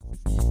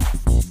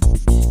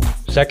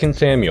2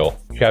 Samuel,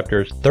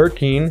 chapters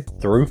 13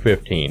 through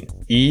 15,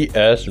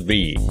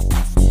 ESV.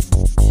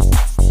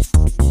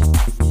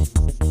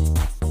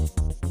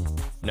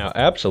 Now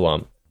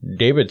Absalom,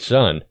 David's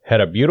son, had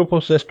a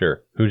beautiful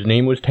sister, whose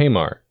name was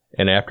Tamar,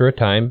 and after a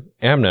time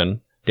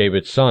Amnon,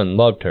 David's son,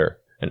 loved her.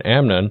 And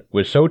Amnon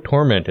was so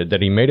tormented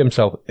that he made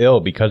himself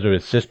ill because of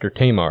his sister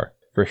Tamar,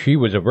 for she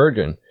was a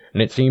virgin,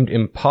 and it seemed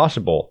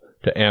impossible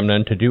to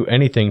Amnon to do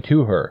anything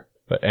to her.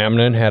 But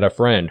Amnon had a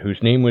friend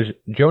whose name was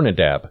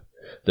Jonadab,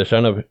 the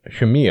son of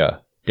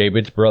Shimeah,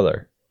 David's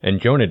brother. And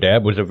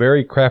Jonadab was a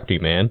very crafty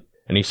man,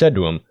 and he said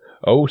to him,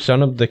 O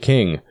son of the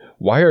king,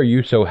 why are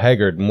you so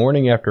haggard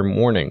morning after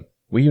morning?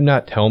 Will you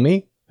not tell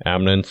me?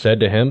 Amnon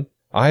said to him,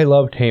 I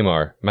love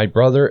Tamar, my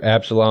brother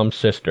Absalom's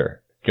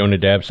sister.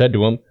 Jonadab said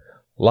to him,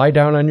 Lie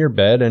down on your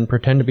bed and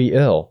pretend to be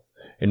ill.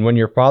 And when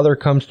your father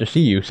comes to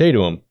see you, say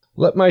to him,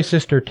 Let my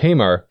sister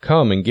Tamar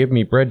come and give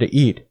me bread to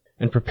eat,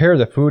 and prepare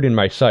the food in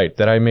my sight,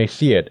 that I may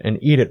see it and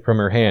eat it from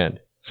her hand.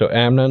 So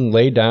Amnon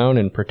lay down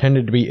and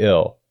pretended to be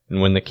ill.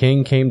 And when the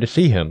king came to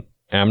see him,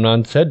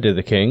 Amnon said to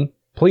the king,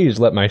 Please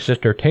let my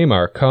sister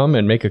Tamar come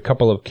and make a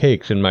couple of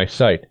cakes in my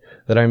sight,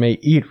 that I may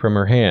eat from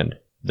her hand.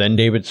 Then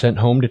David sent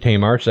home to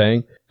Tamar,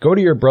 saying, Go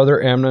to your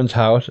brother Amnon's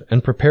house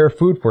and prepare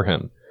food for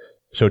him.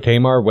 So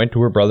Tamar went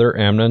to her brother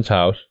Amnon's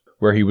house,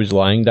 where he was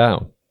lying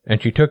down.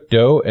 And she took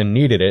dough and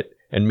kneaded it,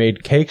 and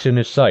made cakes in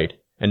his sight,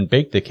 and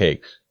baked the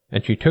cakes.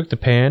 And she took the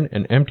pan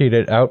and emptied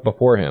it out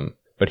before him.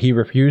 But he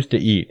refused to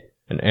eat.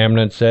 And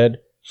Amnon said,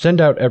 Send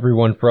out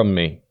everyone from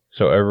me.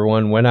 So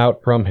everyone went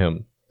out from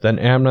him. Then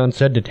Amnon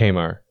said to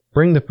Tamar,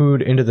 Bring the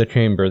food into the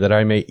chamber, that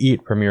I may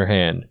eat from your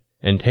hand.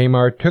 And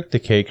Tamar took the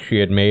cakes she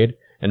had made,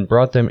 and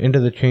brought them into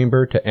the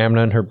chamber to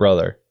Amnon her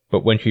brother.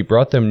 But when she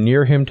brought them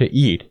near him to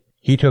eat,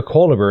 he took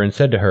hold of her and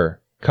said to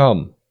her,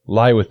 Come,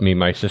 lie with me,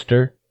 my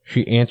sister.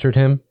 She answered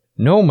him,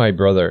 No, my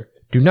brother,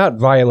 do not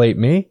violate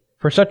me,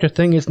 for such a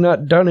thing is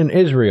not done in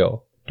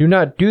Israel. Do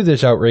not do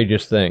this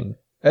outrageous thing.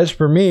 As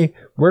for me,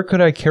 where could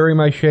I carry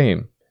my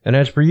shame? And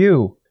as for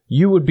you,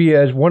 you would be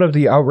as one of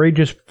the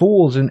outrageous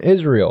fools in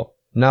Israel.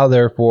 Now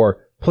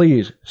therefore,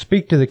 please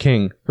speak to the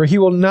king, for he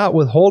will not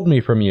withhold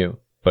me from you.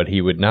 But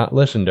he would not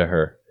listen to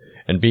her.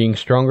 And being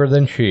stronger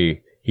than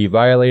she, he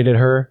violated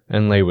her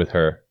and lay with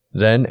her.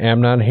 Then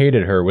Amnon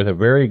hated her with a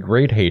very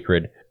great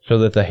hatred, so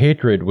that the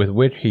hatred with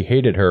which he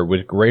hated her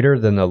was greater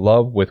than the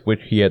love with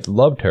which he had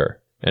loved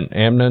her. And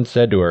Amnon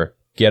said to her,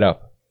 Get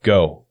up,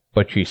 go.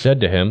 But she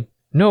said to him,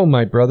 No,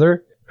 my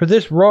brother, for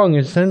this wrong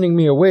in sending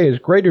me away is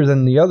greater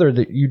than the other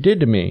that you did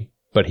to me.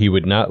 But he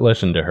would not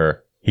listen to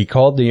her. He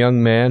called the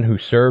young man who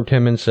served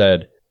him and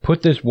said,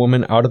 Put this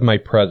woman out of my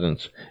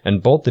presence,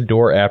 and bolt the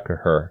door after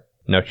her.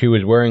 Now she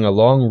was wearing a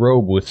long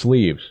robe with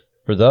sleeves,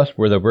 for thus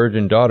were the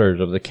virgin daughters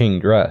of the king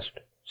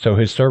dressed. So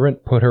his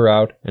servant put her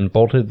out, and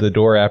bolted the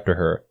door after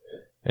her.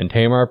 And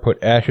Tamar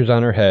put ashes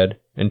on her head,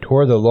 and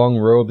tore the long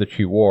robe that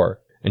she wore.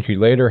 And she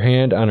laid her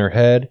hand on her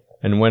head,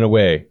 and went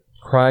away,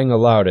 crying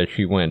aloud as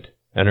she went.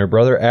 And her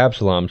brother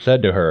Absalom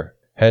said to her,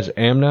 Has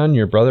Amnon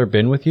your brother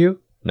been with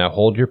you? Now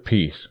hold your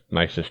peace,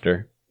 my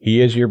sister.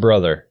 He is your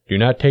brother. Do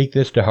not take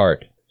this to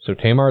heart. So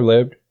Tamar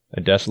lived,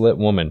 a desolate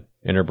woman,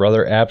 in her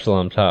brother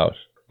Absalom's house.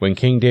 When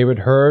King David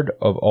heard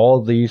of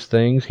all these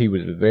things, he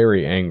was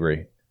very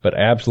angry. But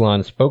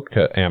Absalom spoke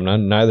to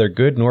Amnon neither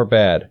good nor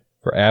bad,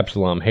 for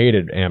Absalom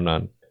hated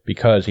Amnon,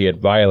 because he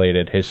had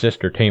violated his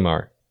sister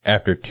Tamar.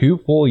 After 2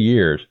 full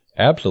years,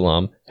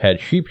 Absalom had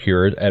sheep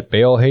shearers at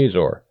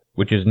Baal-Hazor,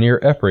 which is near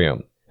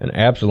Ephraim. And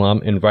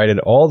Absalom invited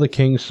all the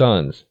king's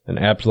sons. And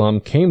Absalom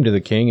came to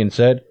the king and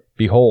said,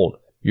 Behold,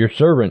 your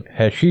servant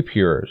has sheep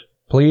shearers.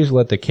 Please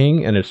let the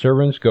king and his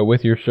servants go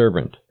with your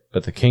servant.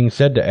 But the king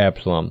said to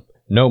Absalom,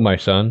 No, my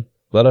son,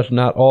 let us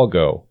not all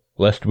go,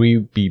 lest we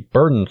be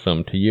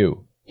burdensome to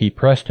you. He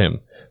pressed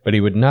him, but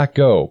he would not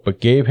go,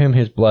 but gave him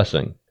his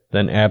blessing.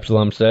 Then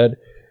Absalom said,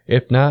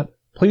 If not,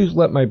 please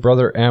let my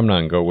brother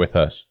Amnon go with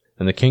us.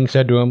 And the king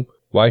said to him,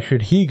 Why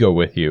should he go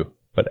with you?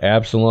 But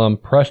Absalom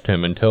pressed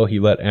him until he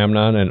let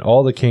Amnon and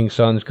all the king's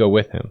sons go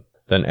with him.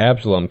 Then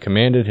Absalom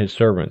commanded his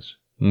servants,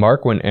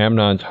 Mark when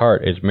Amnon's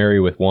heart is merry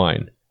with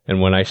wine.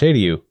 And when I say to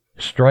you,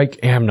 Strike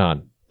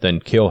Amnon,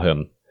 then kill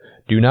him.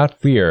 Do not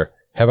fear.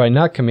 Have I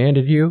not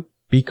commanded you?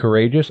 Be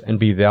courageous and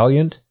be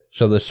valiant.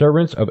 So the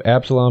servants of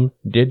Absalom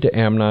did to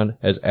Amnon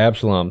as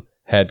Absalom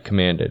had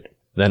commanded.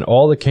 Then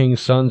all the king's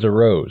sons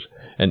arose,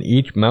 and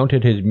each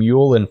mounted his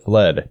mule and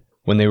fled.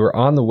 When they were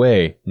on the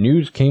way,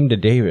 news came to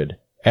David,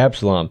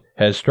 Absalom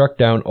has struck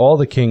down all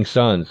the king's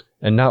sons,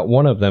 and not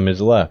one of them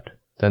is left.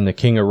 Then the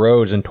king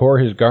arose and tore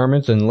his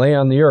garments and lay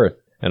on the earth,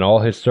 and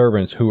all his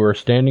servants who were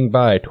standing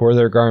by tore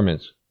their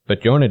garments.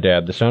 But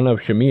Jonadab the son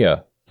of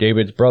Shimeah,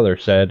 David's brother,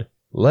 said,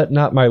 Let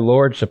not my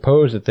lord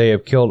suppose that they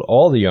have killed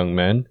all the young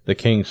men, the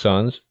king's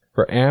sons,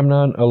 for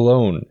Amnon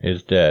alone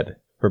is dead.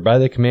 For by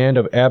the command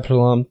of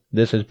Absalom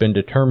this has been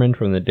determined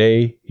from the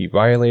day he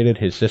violated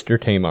his sister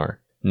Tamar.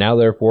 Now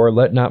therefore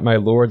let not my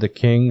lord the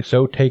king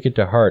so take it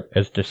to heart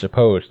as to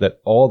suppose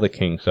that all the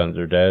king's sons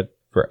are dead,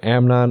 for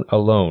Amnon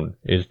alone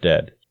is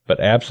dead.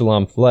 But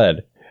Absalom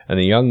fled, And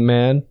the young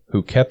man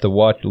who kept the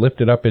watch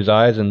lifted up his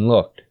eyes and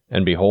looked,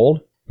 and behold,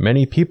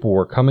 many people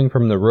were coming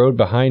from the road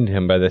behind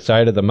him by the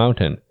side of the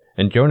mountain.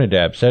 And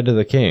Jonadab said to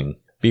the king,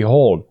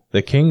 Behold,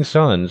 the king's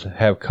sons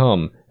have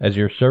come, as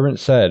your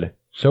servant said,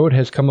 so it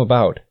has come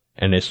about.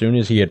 And as soon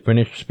as he had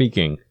finished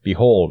speaking,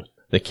 behold,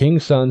 the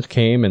king's sons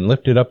came and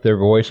lifted up their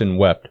voice and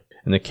wept.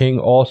 And the king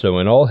also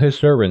and all his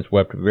servants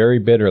wept very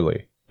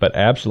bitterly. But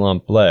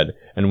Absalom fled,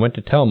 and went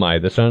to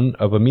Talmai the son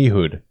of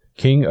Ammihud,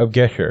 king of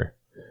Geshur.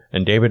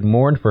 And David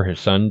mourned for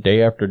his son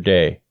day after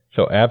day.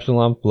 So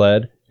Absalom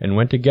fled, and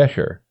went to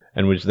Geshur,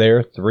 and was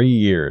there 3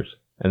 years.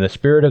 And the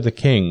spirit of the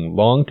king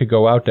longed to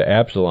go out to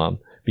Absalom,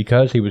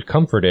 because he was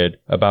comforted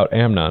about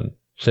Amnon,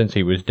 since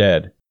he was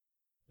dead.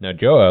 Now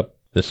Joab,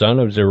 the son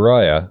of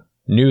Zeruiah,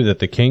 knew that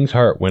the king's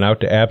heart went out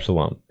to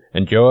Absalom.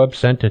 And Joab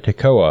sent to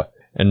Tekoa,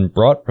 and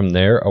brought from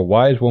there a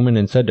wise woman,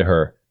 and said to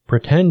her,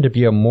 Pretend to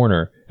be a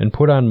mourner, and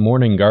put on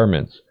mourning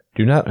garments.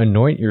 Do not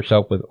anoint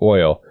yourself with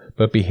oil,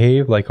 but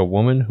behave like a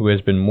woman who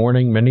has been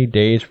mourning many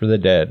days for the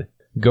dead.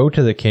 Go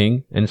to the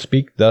king, and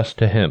speak thus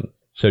to him.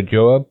 So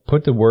Joab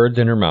put the words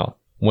in her mouth.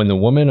 When the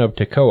woman of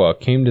Tekoa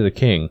came to the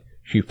king,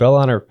 she fell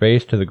on her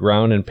face to the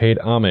ground and paid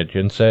homage,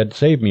 and said,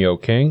 Save me, O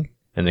king.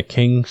 And the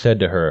king said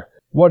to her,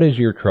 What is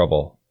your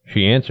trouble?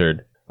 She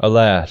answered,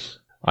 Alas,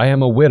 I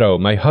am a widow,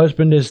 my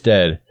husband is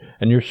dead,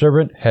 and your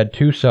servant had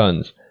 2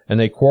 sons, and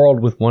they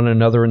quarreled with one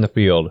another in the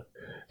field.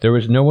 There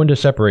was no one to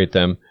separate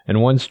them,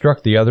 and one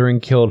struck the other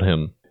and killed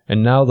him.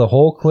 And now the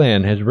whole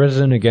clan has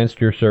risen against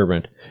your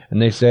servant,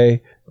 and they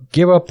say,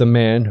 Give up the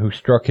man who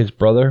struck his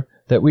brother,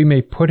 that we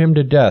may put him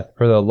to death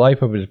for the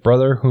life of his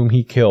brother whom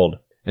he killed.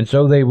 And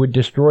so they would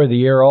destroy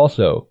the heir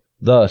also.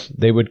 Thus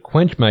they would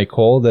quench my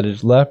coal that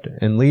is left,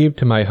 and leave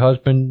to my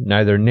husband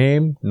neither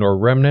name nor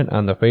remnant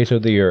on the face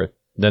of the earth.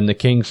 Then the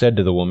king said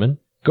to the woman,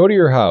 Go to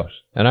your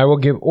house, and I will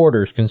give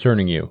orders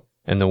concerning you.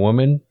 And the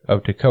woman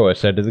of Tekoa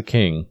said to the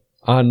king,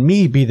 On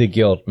me be the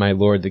guilt, my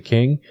lord the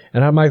king,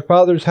 and on my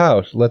father's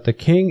house let the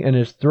king and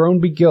his throne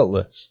be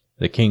guiltless.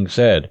 The king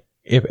said,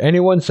 If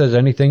anyone says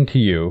anything to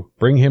you,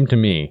 bring him to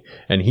me,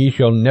 and he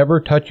shall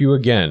never touch you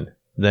again.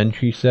 Then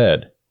she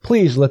said,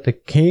 Please let the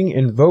king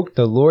invoke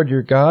the Lord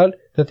your God,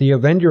 that the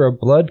avenger of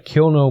blood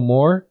kill no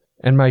more,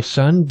 and my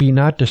son be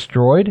not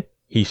destroyed.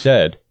 He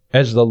said,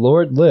 As the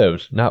Lord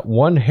lives, not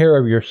one hair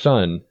of your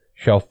son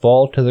shall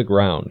fall to the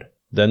ground.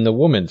 Then the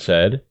woman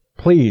said,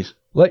 Please,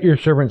 let your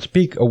servant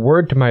speak a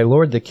word to my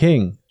lord the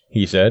king.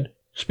 He said,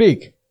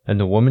 Speak. And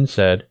the woman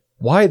said,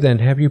 Why then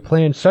have you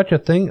planned such a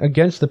thing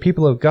against the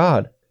people of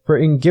God? For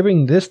in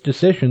giving this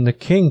decision the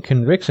king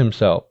convicts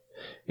himself,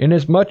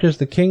 inasmuch as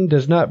the king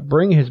does not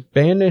bring his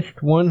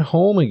banished one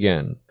home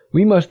again.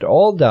 We must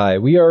all die.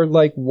 We are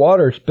like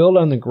water spilled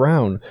on the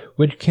ground,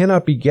 which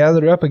cannot be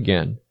gathered up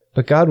again.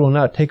 But God will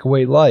not take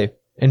away life,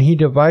 and he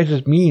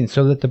devises means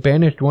so that the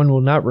banished one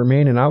will not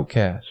remain an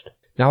outcast.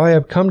 Now I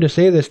have come to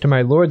say this to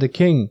my lord the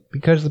king,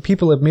 because the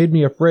people have made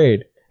me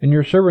afraid. And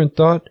your servant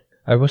thought,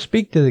 I will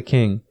speak to the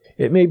king.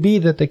 It may be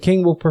that the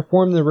king will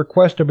perform the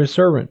request of his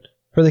servant.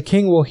 For the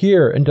king will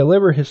hear and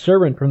deliver his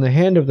servant from the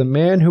hand of the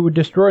man who would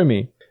destroy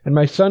me, and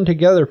my son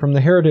together from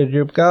the heritage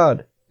of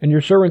God. And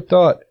your servant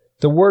thought,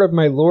 The word of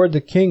my lord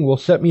the king will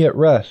set me at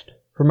rest.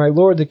 For my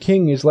lord the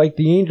king is like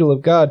the angel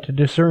of God to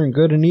discern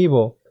good and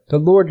evil. The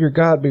Lord your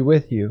God be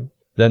with you.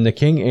 Then the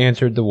king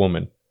answered the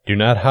woman, Do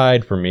not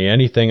hide from me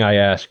anything I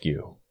ask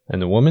you.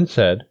 And the woman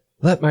said,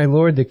 Let my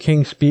lord the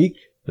king speak.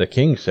 The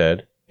king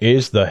said,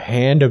 Is the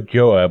hand of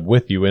Joab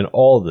with you in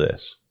all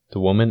this?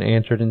 The woman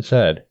answered and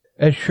said,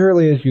 As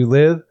surely as you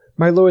live,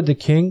 my lord the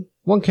king,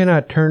 one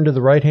cannot turn to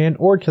the right hand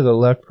or to the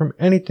left from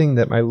anything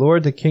that my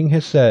lord the king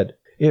has said.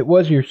 It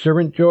was your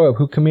servant Joab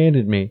who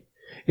commanded me.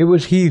 It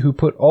was he who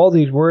put all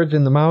these words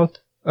in the mouth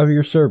of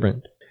your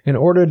servant. In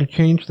order to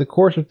change the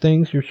course of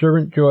things, your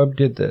servant Joab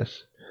did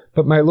this.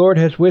 But my lord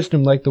has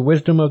wisdom like the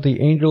wisdom of the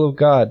angel of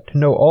God, to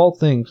know all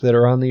things that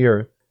are on the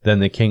earth.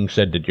 Then the king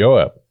said to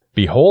Joab,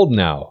 Behold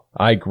now,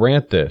 I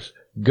grant this.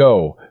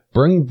 Go,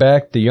 bring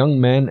back the young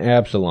man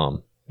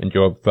Absalom. And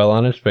Joab fell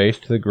on his face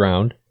to the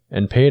ground,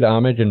 and paid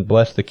homage and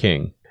blessed the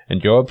king.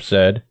 And Joab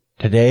said,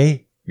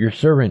 Today your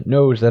servant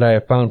knows that I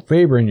have found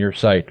favor in your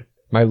sight,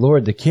 my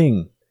lord the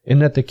king, in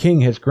that the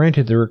king has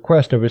granted the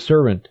request of his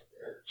servant.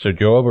 So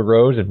Joab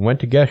arose and went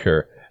to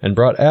Geshur, and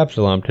brought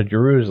Absalom to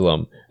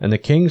Jerusalem. And the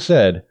king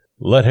said,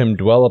 Let him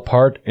dwell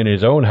apart in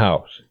his own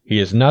house. He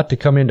is not to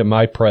come into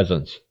my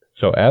presence.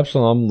 So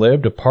Absalom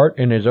lived apart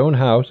in his own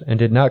house, and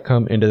did not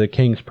come into the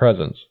king's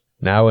presence.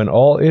 Now in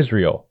all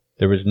Israel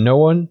there was no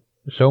one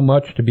so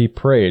much to be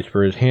praised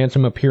for his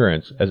handsome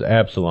appearance as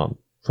Absalom.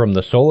 From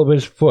the sole of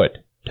his foot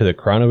to the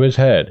crown of his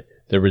head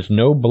there was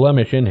no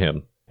blemish in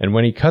him. And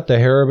when he cut the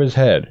hair of his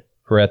head,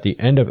 for at the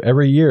end of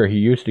every year he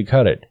used to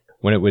cut it,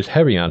 when it was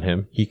heavy on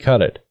him, he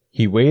cut it.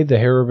 He weighed the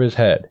hair of his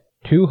head,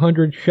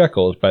 200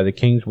 shekels by the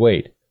king's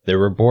weight. There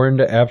were born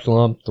to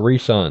Absalom 3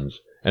 sons,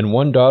 and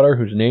one daughter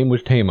whose name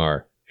was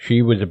Tamar.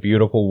 She was a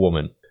beautiful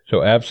woman.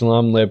 So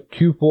Absalom lived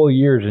 2 full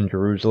years in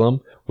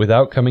Jerusalem,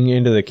 without coming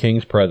into the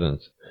king's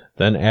presence.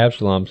 Then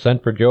Absalom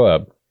sent for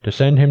Joab, to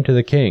send him to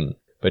the king,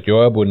 but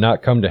Joab would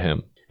not come to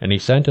him. And he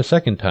sent a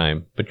second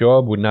time, but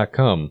Joab would not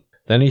come.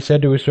 Then he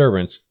said to his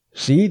servants,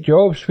 "See,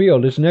 Joab's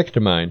field is next to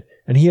mine,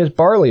 and he has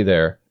barley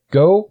there.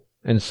 Go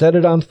and set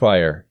it on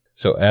fire."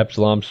 So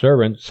Absalom's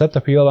servants set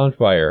the field on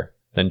fire.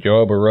 Then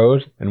Joab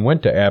arose and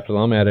went to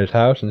Absalom at his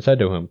house and said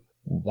to him,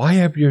 "Why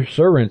have your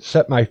servants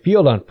set my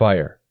field on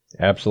fire?"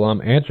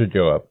 Absalom answered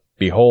Joab,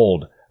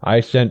 "Behold, I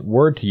sent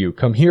word to you,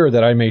 Come here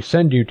that I may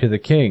send you to the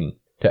king,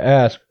 to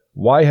ask,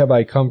 Why have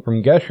I come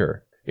from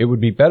Geshur? It would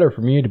be better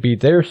for me to be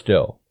there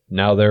still.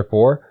 Now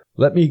therefore,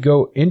 let me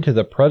go into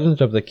the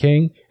presence of the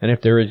king, and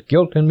if there is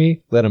guilt in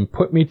me, let him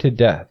put me to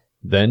death."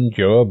 Then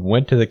Joab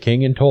went to the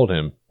king and told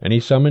him, and he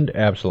summoned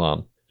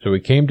Absalom. So he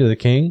came to the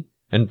king,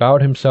 and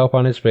bowed himself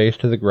on his face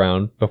to the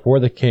ground before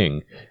the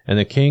king, and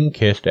the king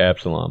kissed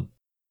Absalom.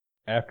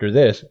 After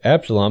this,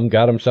 Absalom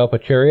got himself a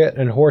chariot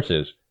and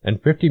horses,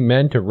 and 50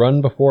 men to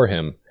run before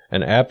him.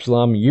 And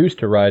Absalom used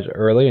to rise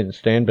early and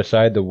stand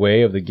beside the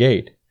way of the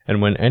gate.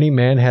 And when any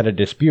man had a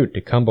dispute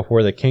to come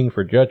before the king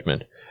for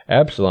judgment,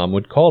 Absalom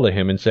would call to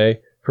him and say,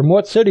 "From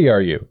what city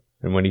are you?"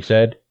 And when he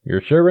said,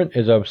 "Your servant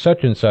is of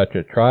such and such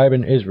a tribe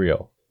in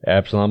Israel,"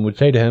 Absalom would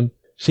say to him,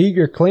 "See,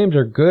 your claims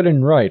are good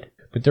and right,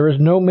 but there is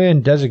no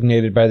man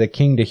designated by the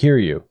king to hear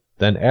you."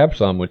 Then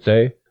Absalom would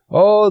say,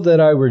 "Oh, that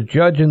I were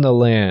judge in the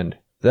land!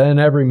 Then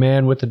every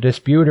man with a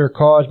dispute or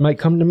cause might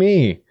come to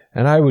me,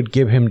 and I would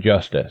give him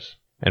justice."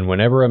 And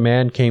whenever a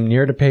man came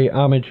near to pay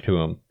homage to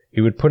him,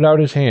 he would put out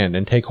his hand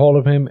and take hold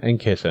of him and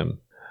kiss him.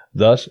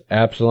 Thus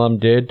Absalom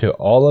did to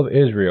all of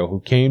Israel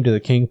who came to the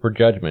king for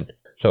judgment.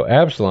 So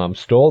Absalom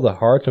stole the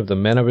hearts of the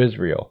men of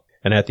Israel.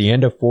 And at the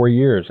end of 4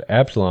 years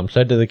Absalom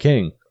said to the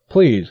king,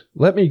 "Please,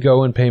 let me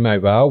go and pay my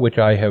vow which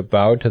I have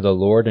vowed to the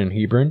Lord in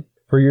Hebron.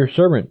 For your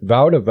servant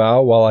vowed a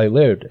vow while I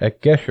lived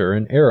at Geshur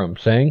in Aram,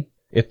 saying,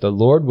 If the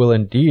Lord will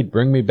indeed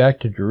bring me back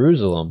to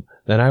Jerusalem,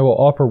 then I will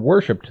offer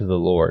worship to the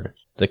Lord."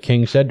 The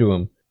king said to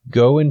him,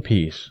 "Go in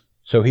peace."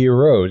 So he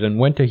arose and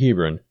went to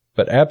Hebron.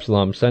 But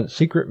Absalom sent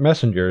secret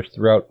messengers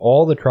throughout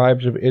all the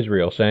tribes of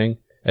Israel, saying,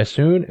 "As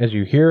soon as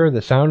you hear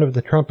the sound of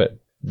the trumpet,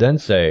 then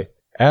say,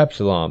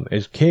 Absalom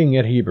is king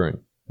at Hebron."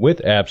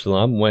 With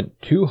Absalom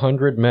went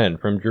 200 men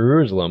from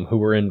Jerusalem who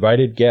were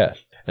invited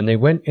guests, and they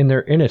went in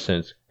their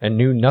innocence and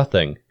knew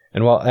nothing.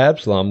 And while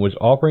Absalom was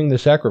offering the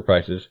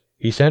sacrifices,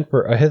 he sent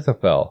for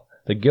Ahithophel,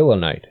 the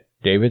Gilonite,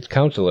 David's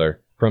counselor,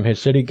 from his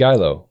city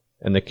Gilo.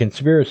 And the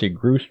conspiracy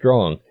grew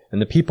strong,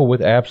 and the people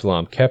with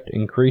Absalom kept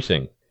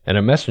increasing. And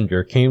a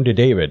messenger came to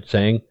David,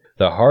 saying,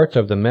 "The hearts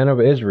of the men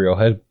of Israel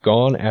have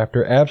gone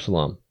after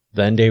Absalom."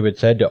 Then David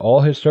said to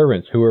all his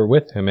servants who were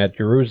with him at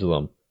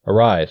Jerusalem,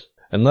 "Arise,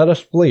 and let us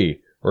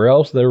flee, or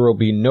else there will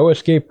be no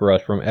escape for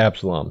us from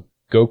Absalom.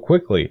 Go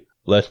quickly,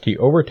 lest he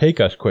overtake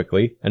us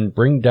quickly, and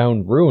bring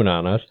down ruin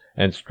on us,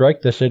 and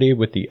strike the city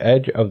with the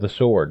edge of the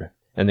sword."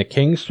 And the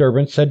king's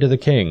servants said to the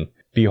king,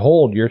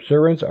 "Behold, your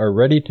servants are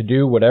ready to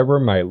do whatever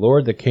my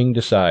lord the king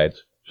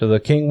decides." So the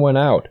king went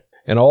out,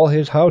 and all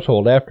his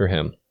household after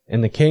him.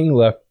 And the king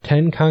left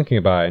 10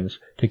 concubines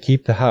to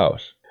keep the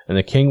house. And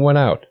the king went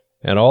out,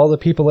 and all the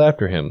people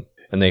after him,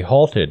 and they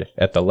halted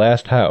at the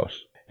last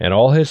house. And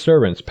all his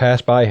servants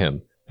passed by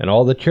him, and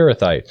all the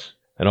Cherethites,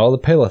 and all the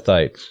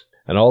Pelethites,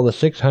 and all the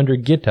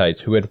 600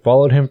 Gittites who had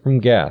followed him from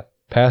Gath,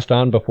 passed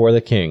on before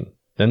the king.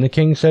 Then the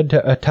king said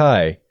to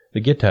Ittai the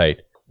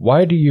Gittite,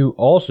 "Why do you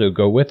also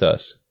go with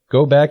us?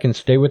 Go back and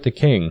stay with the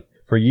king,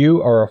 for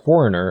you are a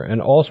foreigner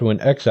and also an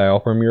exile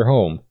from your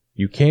home.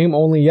 You came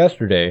only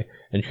yesterday,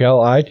 and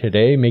shall I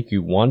today make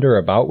you wander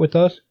about with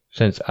us,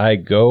 since I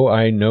go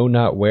I know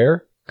not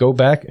where? Go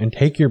back and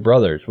take your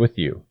brothers with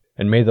you,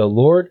 and may the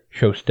Lord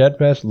show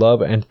steadfast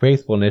love and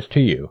faithfulness to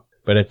you."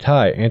 But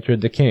Ittai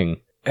answered the king,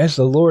 "As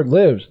the Lord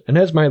lives, and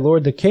as my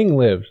lord the king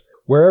lives,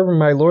 wherever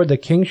my lord the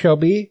king shall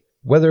be,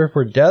 whether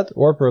for death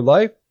or for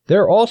life,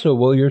 there also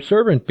will your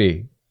servant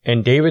be."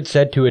 And David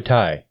said to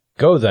Ittai,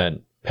 "Go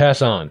then,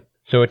 pass on."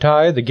 So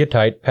Ittai the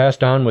Gittite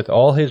passed on with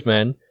all his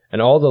men,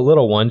 and all the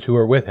little ones who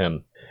were with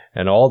him.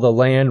 And all the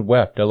land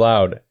wept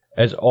aloud,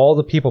 as all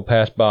the people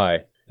passed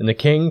by. And the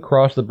king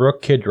crossed the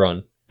brook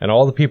Kidron, and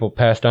all the people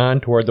passed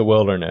on toward the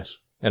wilderness.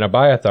 And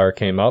Abiathar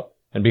came up,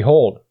 and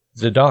behold,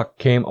 Zadok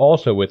came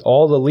also with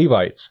all the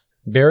Levites,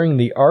 bearing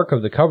the ark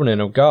of the covenant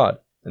of God.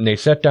 And they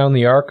set down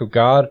the ark of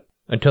God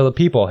until the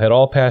people had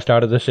all passed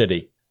out of the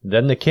city.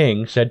 Then the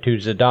king said to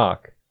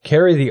Zadok,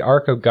 "Carry the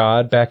ark of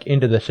God back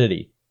into the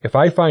city. If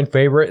I find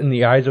favor in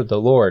the eyes of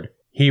the Lord,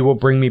 he will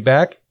bring me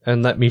back,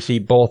 and let me see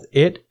both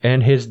it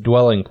and his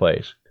dwelling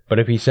place. But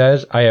if he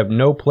says, I have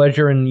no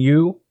pleasure in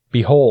you,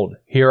 behold,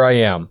 here I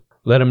am.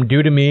 Let him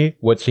do to me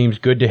what seems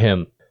good to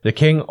him." The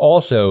king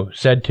also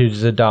said to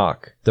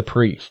Zadok the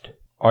priest,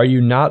 "Are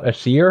you not a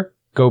seer?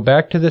 Go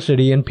back to the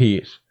city in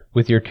peace,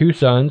 with your 2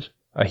 sons,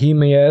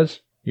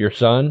 Ahimaaz your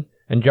son,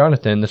 and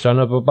Jonathan the son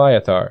of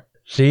Abiathar.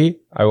 See,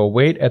 I will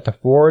wait at the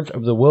fords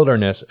of the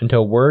wilderness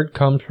until word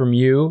comes from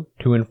you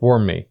to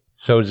inform me."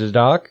 So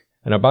Zadok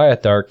and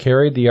Abiathar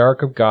carried the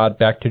ark of God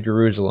back to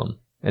Jerusalem,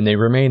 and they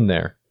remained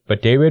there.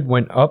 But David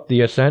went up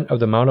the ascent of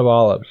the Mount of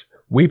Olives,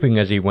 weeping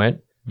as he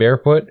went,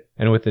 barefoot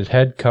and with his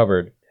head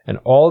covered. And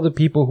all the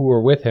people who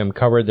were with him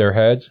covered their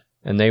heads,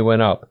 and they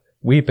went up,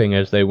 weeping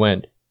as they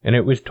went. And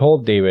it was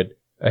told David,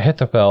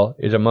 Ahithophel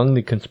is among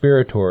the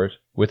conspirators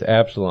with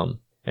Absalom.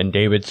 And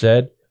David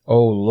said,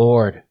 O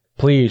Lord,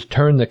 please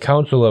turn the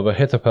counsel of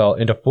Ahithophel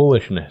into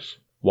foolishness.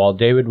 While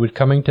David was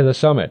coming to the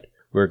summit,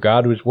 where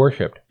God was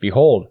worshipped,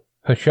 behold,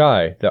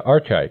 Hushai the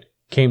Archite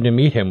came to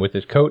meet him with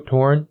his coat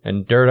torn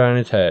and dirt on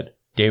his head.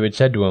 David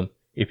said to him,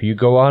 If you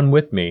go on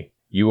with me,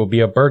 you will be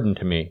a burden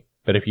to me.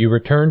 But if you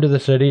return to the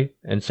city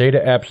and say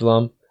to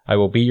Absalom, I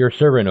will be your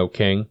servant, O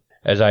king,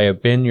 as I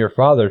have been your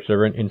father's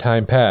servant in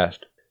time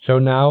past, so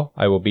now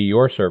I will be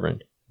your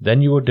servant.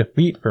 Then you will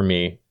defeat for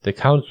me the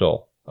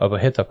counsel of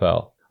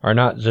Ahithophel. Are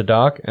not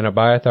Zadok and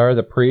Abiathar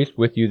the priests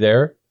with you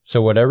there?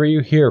 So whatever you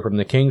hear from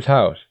the king's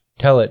house,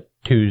 tell it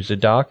to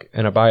Zadok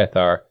and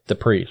Abiathar the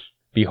priests.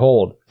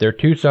 Behold, their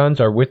 2 sons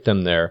are with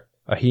them there,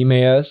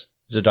 Ahimaaz,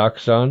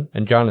 Zadok's son,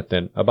 and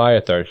Jonathan,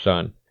 Abiathar's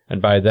son.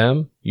 And by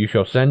them you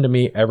shall send to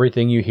me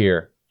everything you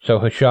hear. So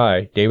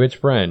Hushai, David's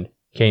friend,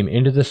 came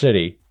into the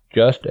city,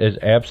 just as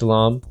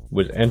Absalom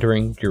was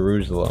entering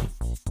Jerusalem.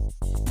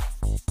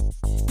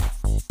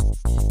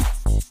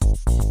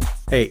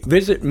 Hey,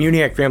 visit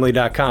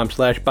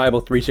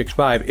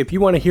MuniacFamily.com/Bible365 if you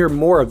want to hear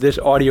more of this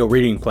audio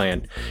reading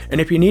plan.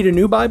 And if you need a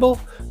new Bible,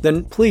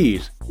 then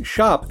please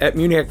shop at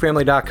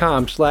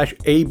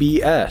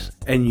MuniacFamily.com/ABS,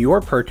 and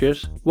your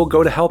purchase will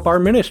go to help our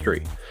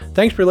ministry.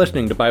 Thanks for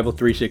listening to Bible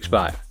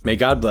 365. May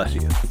God bless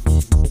you.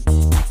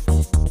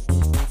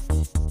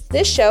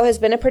 This show has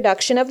been a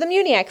production of the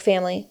Muniac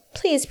family.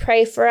 Please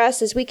pray for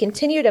us as we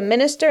continue to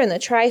minister in the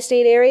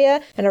tri-state area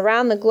and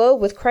around the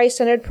globe with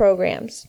Christ-centered programs.